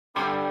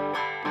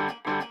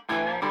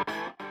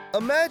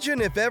Imagine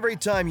if every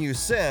time you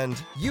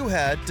sinned, you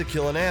had to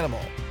kill an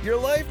animal. Your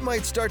life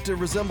might start to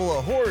resemble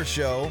a horror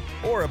show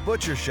or a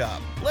butcher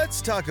shop.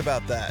 Let's talk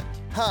about that.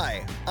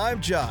 Hi,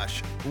 I'm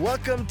Josh.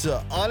 Welcome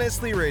to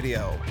Honestly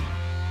Radio.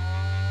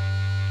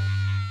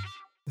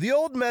 The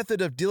old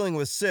method of dealing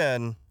with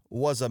sin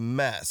was a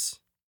mess.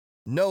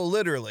 No,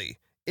 literally,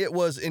 it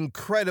was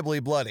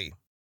incredibly bloody.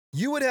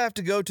 You would have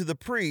to go to the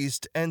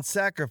priest and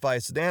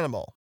sacrifice an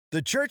animal.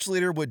 The church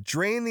leader would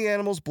drain the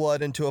animal's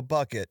blood into a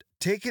bucket,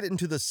 take it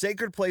into the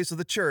sacred place of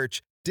the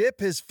church, dip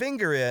his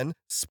finger in,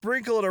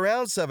 sprinkle it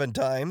around 7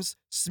 times,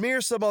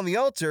 smear some on the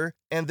altar,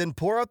 and then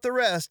pour out the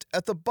rest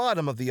at the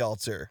bottom of the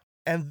altar.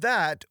 And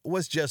that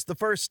was just the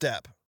first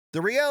step.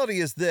 The reality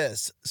is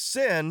this: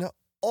 sin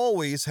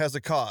always has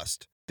a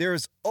cost. There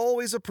is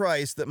always a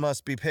price that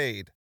must be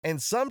paid.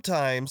 And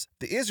sometimes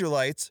the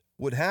Israelites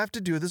would have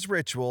to do this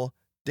ritual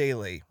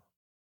daily.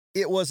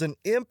 It was an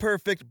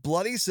imperfect,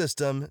 bloody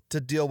system to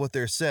deal with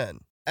their sin.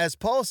 As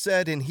Paul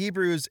said in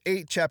Hebrews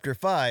 8, chapter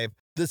 5,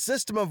 the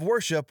system of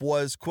worship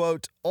was,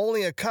 quote,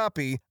 only a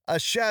copy, a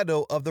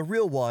shadow of the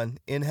real one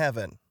in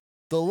heaven.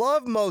 The law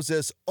of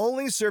Moses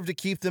only served to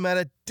keep them at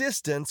a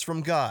distance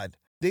from God.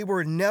 They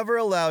were never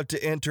allowed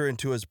to enter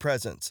into his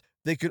presence.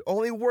 They could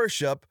only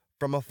worship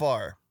from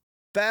afar.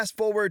 Fast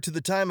forward to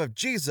the time of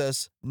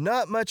Jesus,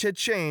 not much had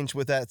changed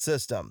with that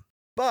system.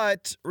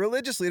 But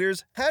religious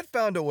leaders had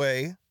found a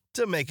way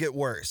to make it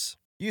worse.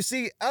 You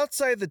see,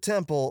 outside the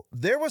temple,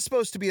 there was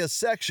supposed to be a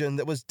section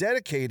that was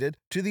dedicated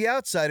to the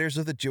outsiders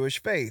of the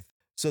Jewish faith,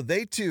 so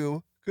they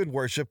too could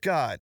worship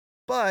God.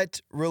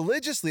 But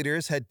religious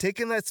leaders had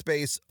taken that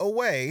space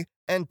away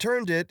and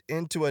turned it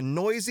into a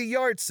noisy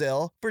yard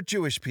sale for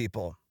Jewish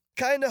people.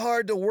 Kinda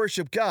hard to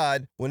worship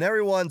God when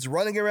everyone's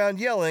running around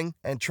yelling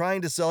and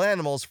trying to sell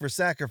animals for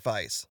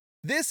sacrifice.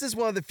 This is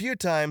one of the few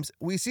times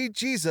we see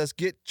Jesus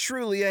get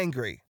truly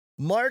angry.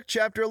 Mark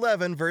chapter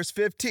 11, verse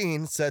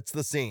 15 sets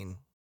the scene.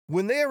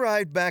 When they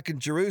arrived back in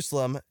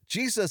Jerusalem,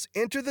 Jesus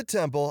entered the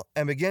temple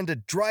and began to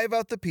drive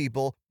out the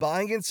people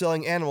buying and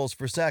selling animals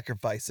for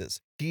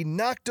sacrifices. He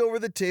knocked over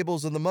the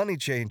tables of the money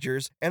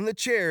changers and the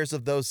chairs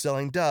of those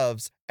selling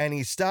doves, and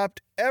he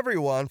stopped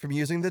everyone from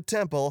using the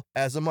temple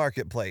as a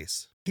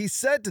marketplace. He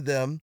said to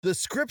them, "The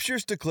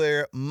scriptures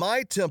declare,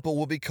 my temple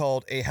will be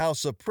called a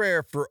house of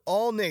prayer for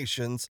all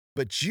nations,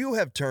 but you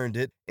have turned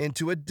it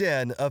into a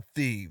den of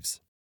thieves."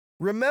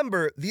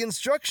 Remember, the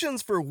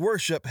instructions for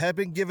worship had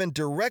been given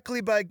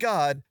directly by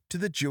God to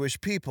the Jewish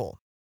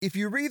people. If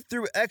you read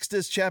through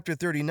Exodus chapter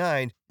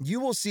 39, you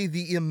will see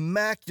the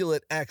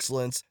immaculate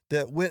excellence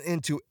that went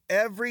into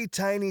every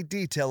tiny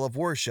detail of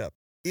worship.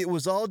 It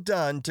was all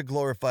done to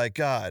glorify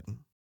God.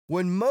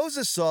 When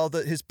Moses saw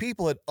that his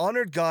people had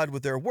honored God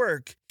with their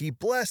work, he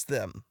blessed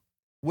them.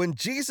 When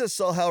Jesus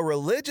saw how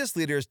religious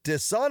leaders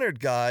dishonored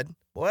God,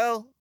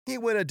 well, he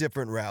went a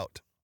different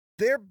route.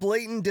 Their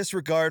blatant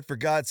disregard for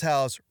God's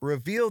house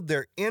revealed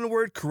their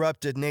inward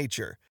corrupted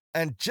nature,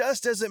 and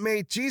just as it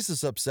made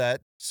Jesus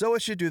upset, so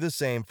it should do the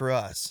same for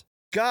us.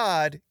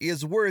 God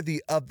is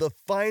worthy of the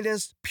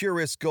finest,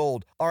 purest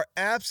gold, our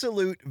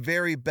absolute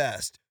very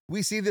best.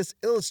 We see this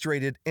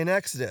illustrated in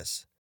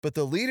Exodus. But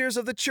the leaders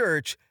of the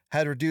church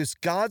had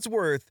reduced God's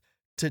worth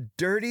to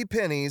dirty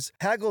pennies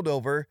haggled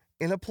over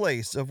in a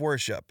place of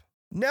worship.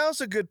 Now's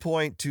a good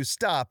point to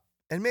stop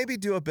and maybe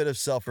do a bit of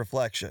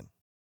self-reflection.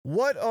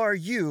 What are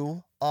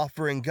you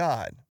offering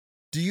God?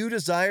 Do you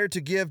desire to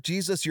give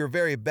Jesus your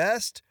very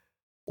best,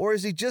 or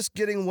is he just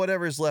getting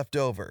whatever's left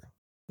over?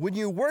 When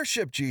you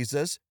worship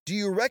Jesus, do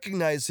you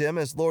recognize him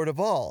as Lord of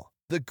all,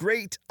 the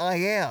great I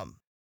am,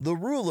 the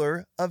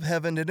ruler of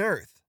heaven and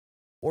earth?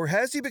 Or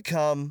has he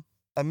become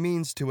a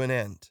means to an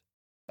end,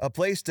 a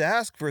place to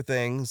ask for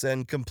things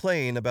and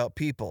complain about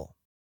people?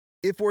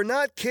 If we're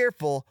not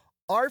careful,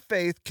 our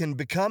faith can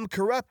become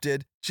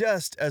corrupted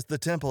just as the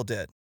temple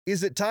did.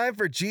 Is it time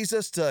for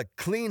Jesus to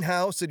clean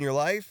house in your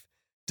life?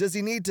 Does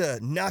he need to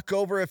knock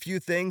over a few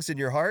things in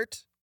your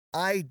heart?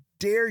 I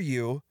dare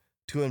you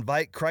to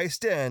invite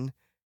Christ in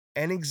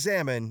and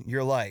examine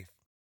your life.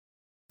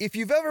 If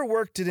you've ever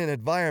worked in an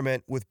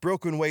environment with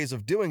broken ways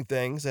of doing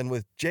things and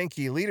with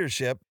janky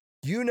leadership,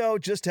 you know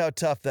just how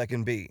tough that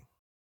can be.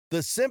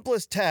 The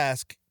simplest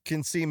task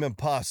can seem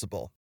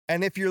impossible,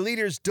 and if your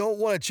leaders don't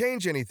want to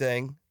change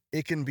anything,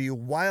 it can be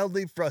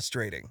wildly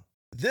frustrating.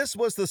 This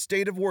was the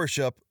state of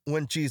worship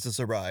when Jesus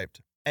arrived,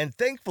 and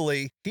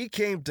thankfully, he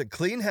came to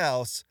clean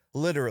house,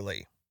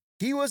 literally.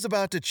 He was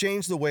about to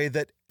change the way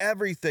that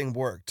everything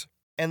worked,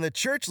 and the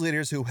church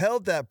leaders who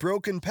held that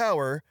broken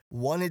power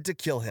wanted to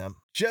kill him,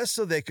 just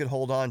so they could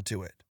hold on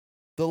to it.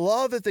 The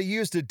law that they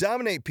used to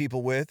dominate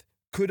people with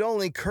could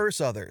only curse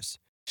others.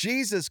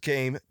 Jesus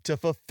came to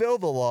fulfill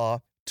the law,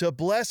 to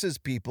bless his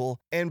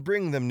people, and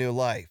bring them new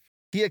life.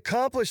 He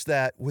accomplished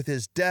that with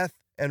his death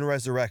and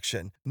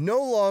resurrection.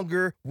 No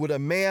longer would a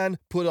man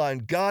put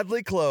on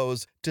godly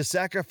clothes to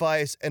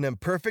sacrifice an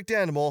imperfect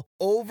animal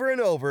over and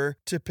over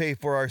to pay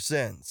for our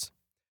sins.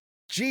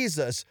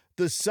 Jesus,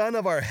 the Son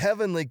of our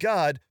heavenly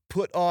God,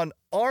 put on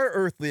our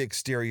earthly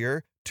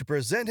exterior to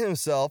present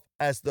himself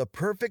as the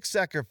perfect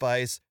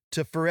sacrifice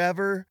to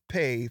forever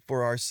pay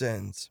for our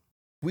sins.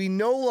 We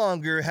no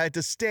longer had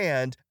to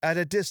stand at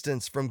a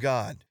distance from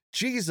God.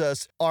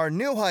 Jesus, our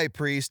new high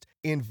priest,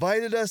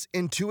 invited us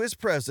into his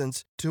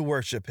presence to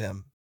worship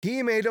him.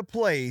 He made a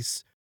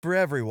place for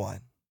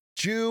everyone,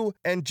 Jew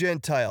and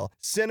Gentile,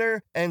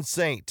 sinner and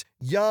saint,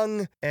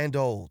 young and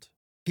old.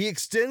 He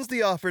extends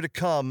the offer to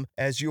come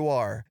as you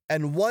are,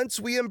 and once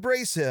we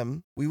embrace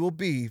him, we will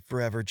be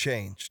forever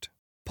changed.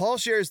 Paul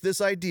shares this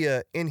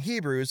idea in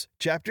Hebrews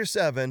chapter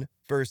 7,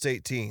 verse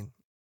 18.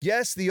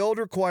 Yes, the old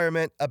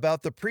requirement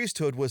about the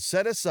priesthood was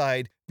set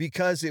aside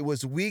because it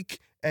was weak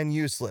and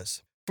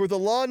useless. For the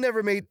law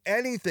never made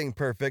anything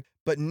perfect,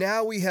 but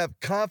now we have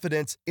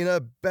confidence in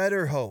a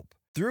better hope,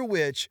 through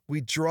which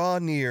we draw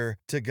near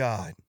to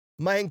God.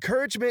 My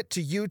encouragement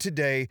to you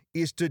today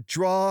is to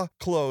draw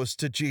close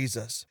to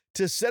Jesus,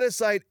 to set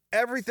aside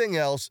everything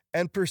else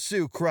and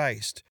pursue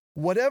Christ.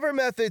 Whatever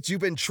methods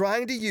you've been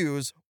trying to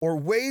use or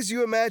ways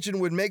you imagine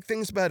would make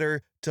things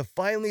better, to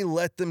finally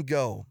let them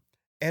go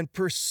and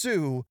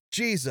pursue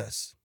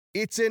Jesus.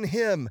 It's in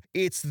him,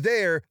 it's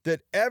there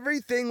that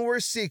everything we're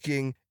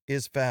seeking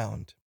is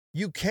found.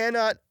 You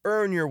cannot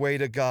earn your way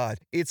to God.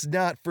 It's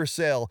not for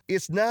sale.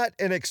 It's not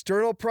an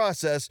external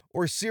process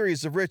or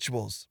series of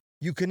rituals.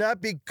 You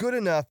cannot be good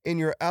enough in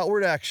your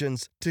outward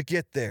actions to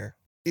get there.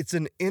 It's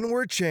an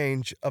inward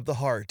change of the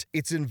heart.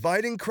 It's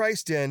inviting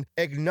Christ in,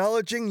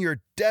 acknowledging your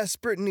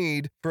desperate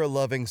need for a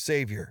loving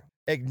Savior,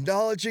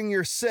 acknowledging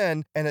your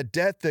sin and a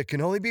debt that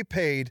can only be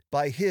paid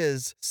by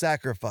his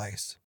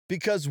sacrifice.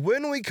 Because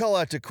when we call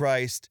out to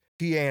Christ,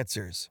 he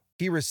answers.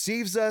 He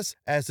receives us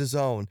as his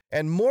own.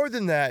 And more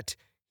than that,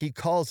 he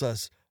calls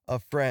us a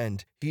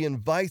friend. He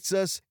invites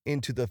us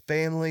into the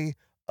family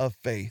of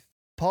faith.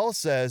 Paul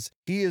says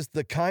he is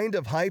the kind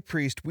of high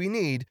priest we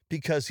need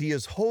because he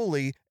is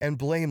holy and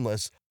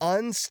blameless,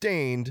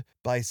 unstained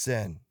by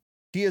sin.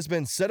 He has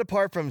been set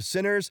apart from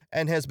sinners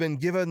and has been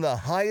given the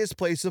highest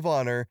place of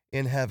honor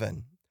in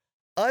heaven.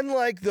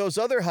 Unlike those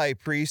other high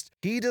priests,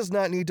 he does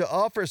not need to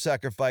offer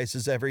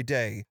sacrifices every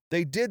day.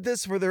 They did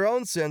this for their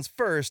own sins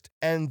first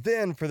and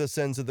then for the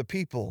sins of the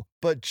people.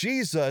 But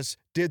Jesus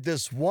did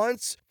this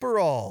once for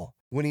all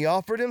when he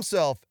offered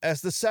himself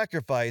as the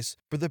sacrifice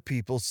for the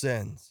people's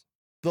sins.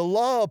 The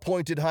law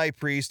appointed high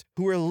priests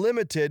who were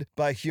limited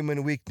by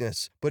human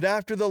weakness. But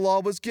after the law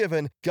was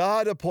given,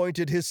 God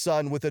appointed his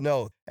Son with an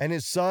oath, and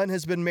his Son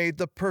has been made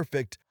the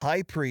perfect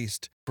high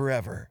priest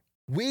forever.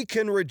 We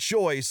can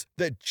rejoice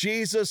that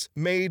Jesus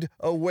made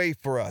a way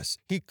for us.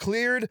 He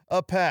cleared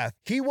a path.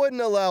 He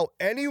wouldn't allow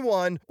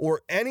anyone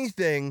or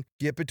anything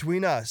get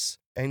between us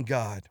and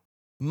God.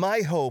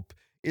 My hope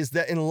is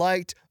that in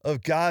light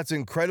of God's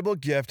incredible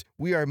gift,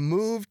 we are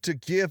moved to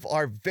give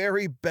our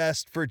very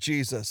best for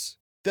Jesus.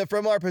 That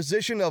from our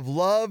position of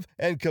love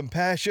and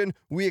compassion,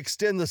 we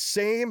extend the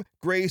same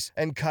grace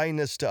and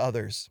kindness to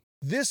others.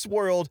 This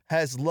world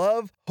has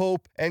love,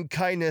 hope, and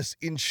kindness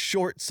in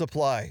short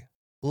supply.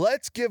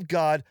 Let's give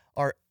God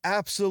our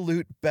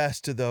absolute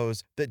best to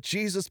those that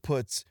Jesus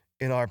puts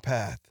in our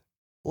path.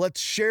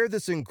 Let's share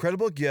this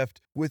incredible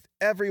gift with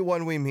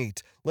everyone we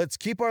meet. Let's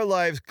keep our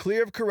lives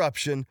clear of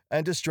corruption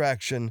and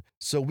distraction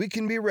so we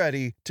can be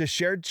ready to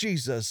share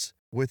Jesus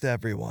with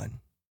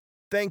everyone.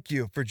 Thank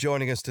you for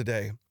joining us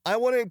today. I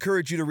want to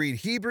encourage you to read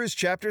Hebrews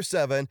chapter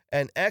 7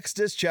 and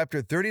Exodus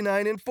chapter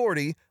 39 and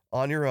 40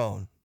 on your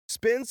own.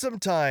 Spend some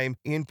time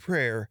in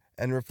prayer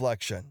and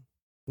reflection.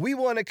 We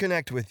want to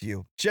connect with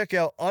you. Check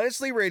out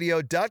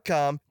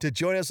honestlyradio.com to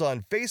join us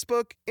on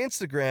Facebook,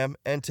 Instagram,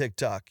 and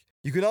TikTok.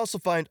 You can also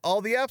find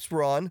all the apps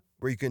we're on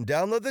where you can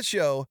download the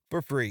show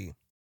for free.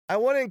 I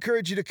want to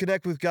encourage you to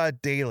connect with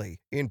God daily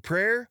in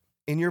prayer,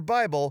 in your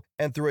Bible,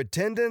 and through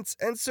attendance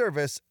and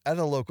service at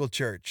a local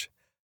church.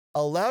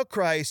 Allow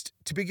Christ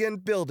to begin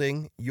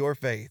building your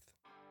faith.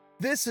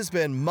 This has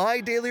been my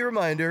daily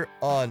reminder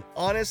on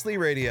Honestly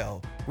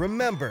Radio.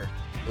 Remember,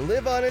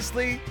 live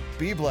honestly,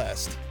 be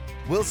blessed.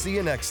 We'll see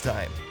you next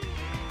time.